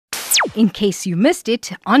in case you missed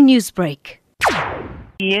it on Newsbreak.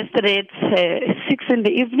 Yesterday at 6 in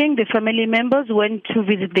the evening, the family members went to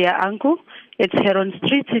visit their uncle at Heron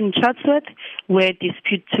Street in Chatsworth, where a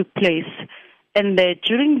dispute took place. And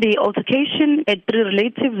during the altercation, 3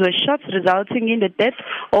 relatives were shot, resulting in the death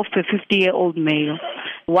of a 50-year-old male.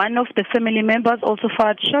 One of the family members also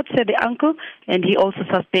fired shots at the uncle, and he also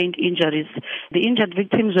sustained injuries. The injured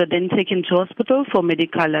victims were then taken to hospital for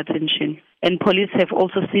medical attention. And police have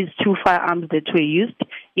also seized 2 firearms that were used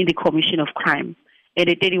in the commission of crime. And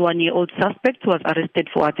a 31-year-old suspect was arrested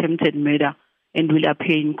for attempted murder and will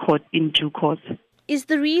appear in court in due course. Is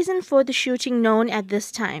the reason for the shooting known at this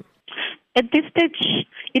time? At this stage,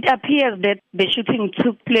 it appears that the shooting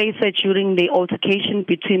took place during the altercation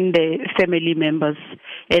between the family members.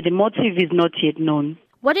 The motive is not yet known.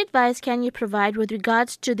 What advice can you provide with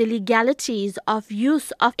regards to the legalities of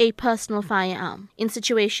use of a personal firearm in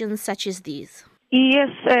situations such as these? Yes,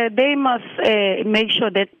 they must make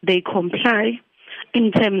sure that they comply in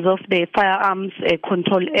terms of the Firearms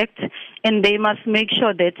Control Act, and they must make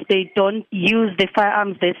sure that they don't use the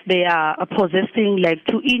firearms that they are possessing like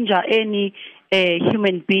to injure any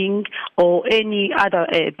human being or any other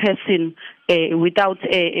person without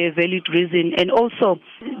a valid reason. And also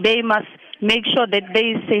they must make sure that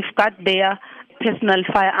they safeguard their personal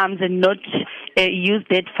firearms and not use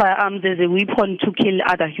that firearms as a weapon to kill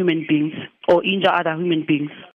other human beings or injure other human beings.